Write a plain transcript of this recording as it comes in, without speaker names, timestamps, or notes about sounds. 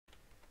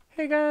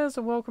Hey guys,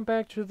 and welcome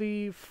back to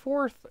the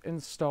fourth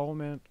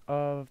installment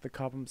of the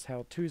Kobums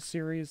How To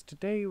series.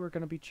 Today we're going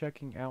to be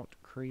checking out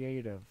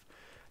creative.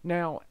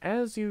 Now,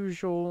 as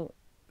usual,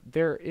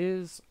 there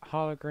is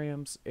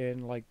holograms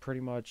in like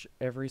pretty much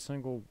every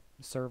single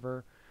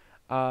server,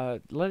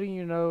 letting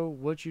you know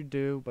what you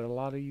do, but a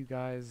lot of you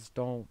guys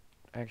don't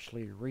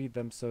actually read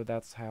them, so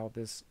that's how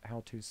this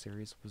How To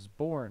series was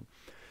born.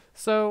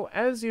 So,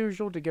 as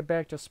usual, to get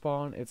back to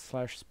spawn, it's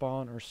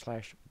 /spawn or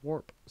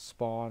 /warp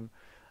spawn.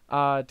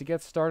 To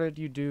get started,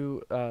 you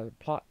do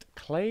plot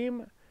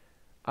claim.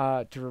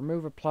 To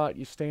remove a plot,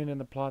 you stand in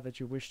the plot that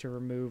you wish to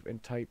remove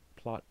and type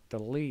plot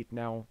delete.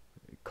 Now,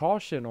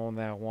 caution on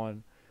that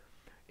one.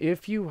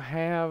 If you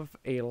have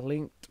a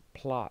linked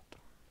plot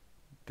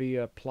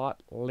via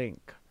plot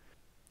link,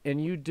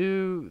 and you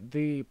do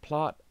the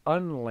plot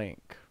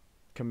unlink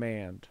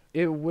command,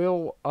 it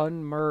will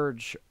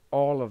unmerge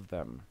all of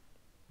them,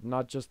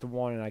 not just the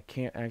one, and I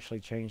can't actually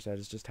change that.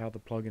 It's just how the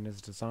plugin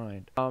is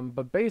designed.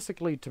 But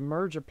basically, to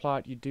merge a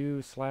plot, you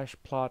do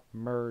 /plot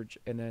merge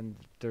and then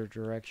the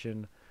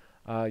direction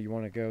you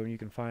want to go, and you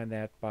can find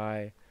that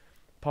by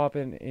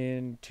popping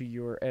into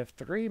your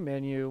F3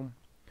 menu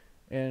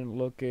and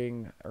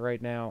looking.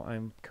 Right now,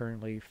 I'm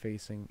currently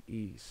facing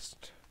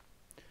east.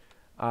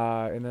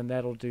 And then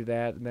that'll do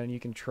that, and then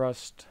you can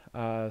trust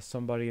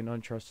somebody and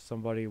untrust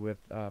somebody with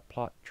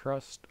plot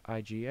trust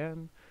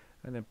IGN,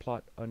 and then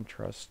plot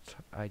untrust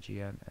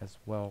IGN as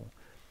well.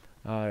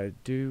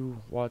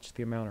 Do watch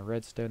the amount of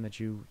redstone that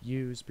you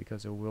use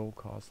because it will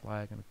cause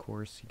lag, and of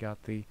course you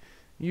got the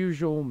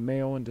usual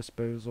mail and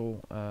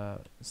disposal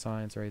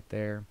signs right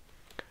there.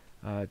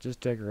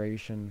 Just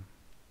decoration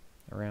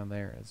around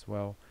there as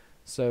well.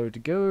 So to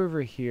go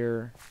over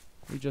here,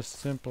 we just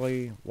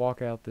simply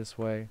walk out this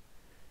way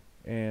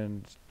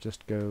and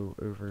just go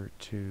over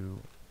to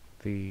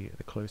the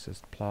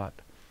closest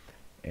plot,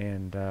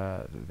 and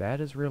that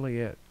is really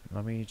it.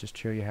 Let me just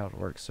show you how it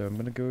works. So I'm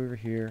going to go over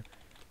here,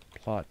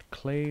 plot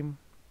claim,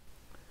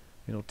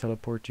 it'll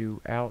teleport you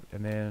out,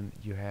 and then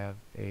you have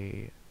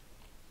a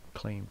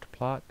claimed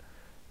plot.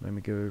 Let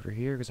me go over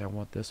here because I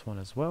want this one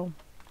as well.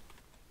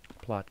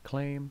 Plot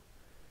claim.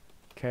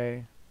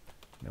 Okay,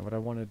 now what I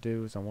want to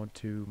do is I want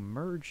to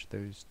merge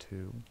those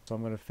two, so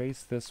I'm going to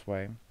face this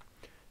way,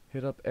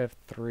 hit up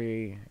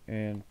F3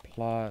 and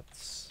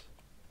plots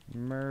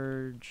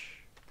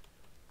merge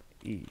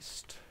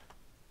east,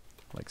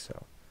 like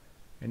so.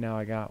 And now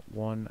I got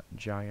one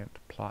giant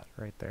plot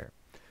right there.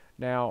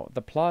 Now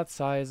the plot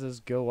sizes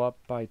go up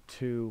by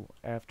 2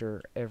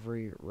 after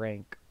every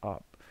rank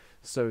up.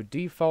 So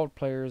default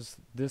players,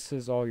 this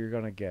is all you're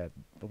gonna get.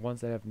 The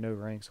ones that have no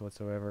ranks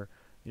whatsoever,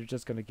 you're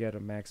just gonna get a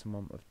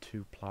maximum of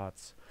 2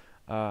 plots.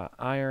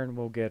 Iron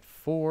will get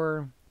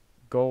 4,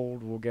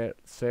 gold will get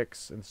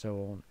 6, and so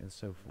on and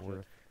so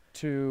forth.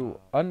 To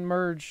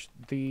unmerge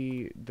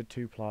the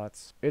 2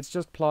 plots, it's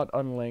just plot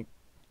unlink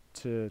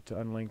to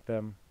unlink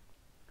them.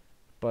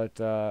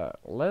 But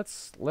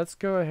let's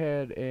go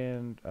ahead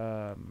and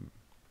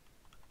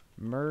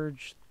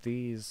merge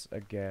these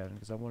again,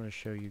 because I want to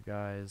show you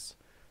guys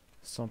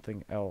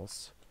something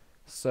else.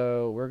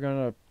 So we're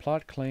gonna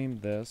plot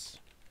claim this.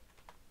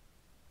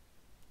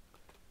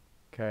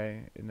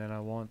 Okay, and then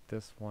I want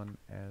this one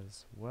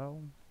as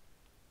well.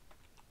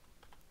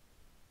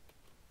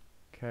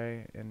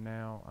 Okay, and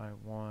now I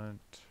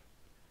want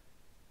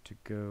to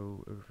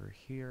go over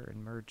here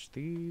and merge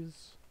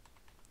these.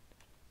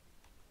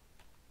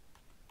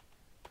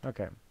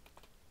 Okay,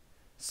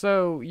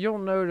 so you'll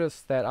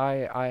notice that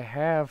I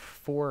have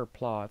 4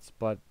 plots,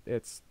 but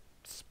it's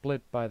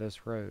split by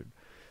this road.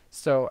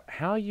 So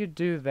how you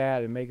do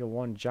that and make it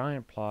one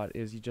giant plot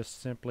is you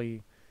just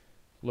simply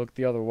look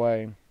the other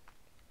way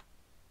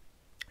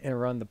and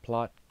run the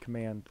plot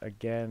command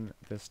again,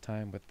 this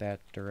time with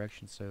that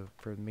direction. So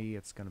for me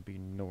it's going to be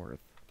north.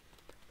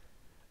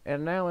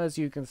 And now, as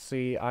you can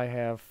see, I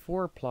have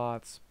 4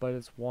 plots, but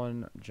it's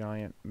one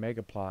giant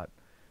mega plot.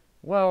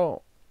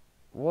 Well,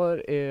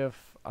 what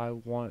if I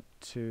want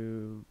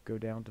to go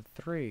down to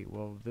 3?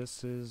 Well,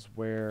 this is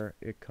where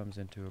it comes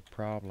into a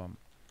problem.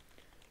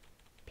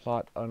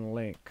 Plot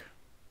unlink.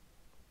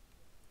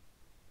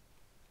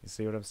 You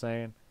see what I'm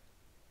saying?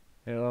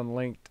 It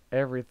unlinked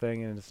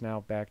everything, and it's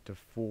now back to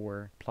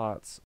 4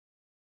 plots.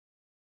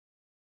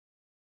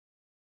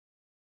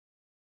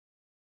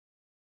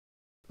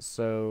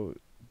 So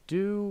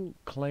do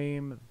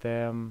claim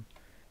them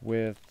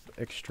with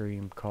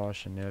extreme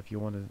caution. Now, if you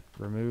want to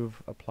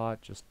remove a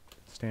plot, just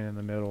stand in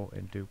the middle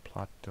and do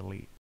plot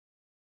delete.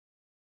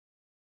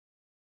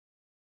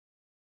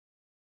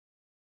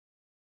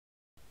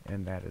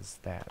 And that is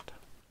that.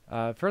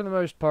 For the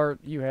most part,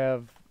 you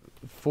have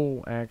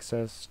full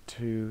access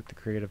to the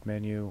creative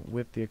menu,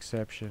 with the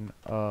exception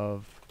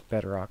of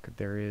Bedrock.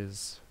 There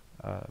is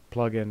a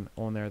plugin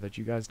on there that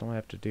you guys don't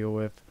have to deal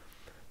with,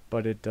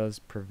 but it does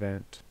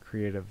prevent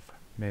creative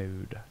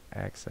mode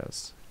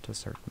access to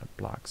certain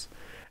blocks.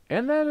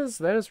 And that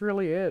is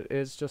really it.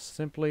 It's just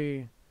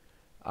simply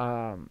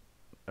a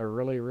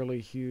really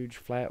huge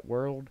flat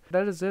world.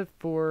 That is it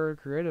for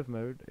creative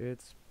mode.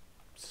 It's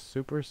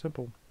super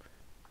simple.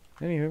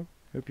 Anywho,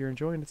 Hope you're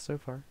enjoying it so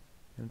far.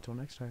 And until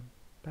next time,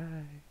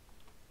 bye.